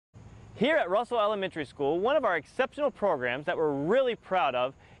Here at Russell Elementary School, one of our exceptional programs that we're really proud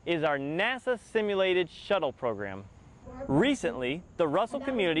of is our NASA Simulated Shuttle program. Recently, the Russell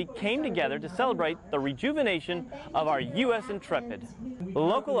community came together to celebrate the rejuvenation of our U.S. Intrepid.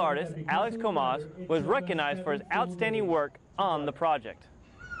 Local artist Alex Comas was recognized for his outstanding work on the project,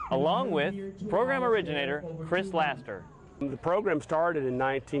 along with program originator Chris Laster. The program started in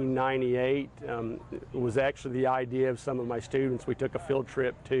 1998. It was actually the idea of some of my students. We took a field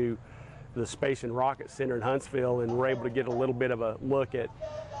trip to the Space and Rocket Center in Huntsville and were able to get a little bit of a look at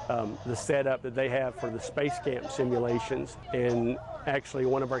the setup that they have for the space camp simulations. And actually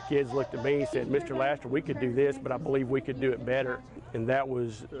one of our kids looked at me and said, "Mr. Laster, we could do this, but I believe we could do it better." And that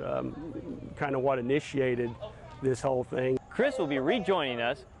was kind of what initiated this whole thing. Chris will be rejoining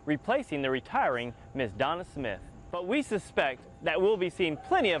us, replacing the retiring Miss Donna Smith. But we suspect that we'll be seeing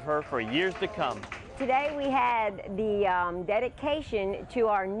plenty of her for years to come. Today we had the dedication to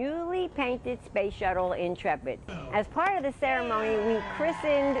our newly painted space shuttle Intrepid. As part of the ceremony, we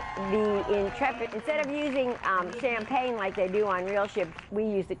christened the Intrepid. Instead of using champagne like they do on real ships, we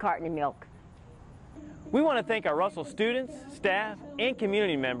used a carton of milk. We want to thank our Russell students, staff, and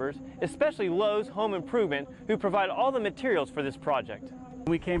community members, especially Lowe's Home Improvement, who provide all the materials for this project.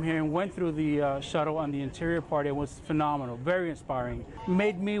 We came here and went through the shuttle on the interior part. It was phenomenal, very inspiring.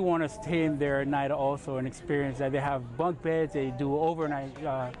 Made me want to stay in there at night also and experience that. They have bunk beds, they do overnight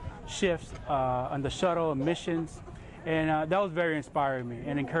shifts on the shuttle missions, and that was very inspiring me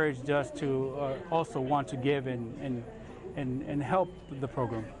and encouraged us to also want to give and help the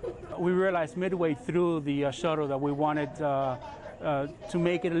program. We realized midway through the shuttle that we wanted to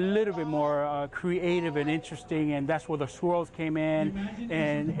make it a little bit more creative and interesting, and that's where the swirls came in,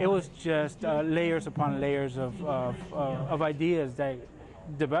 and it was just layers upon layers of ideas that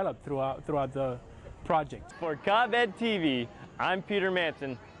developed throughout the project. For ComEd TV, I'm Peter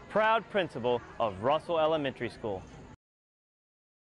Manson, proud principal of Russell Elementary School.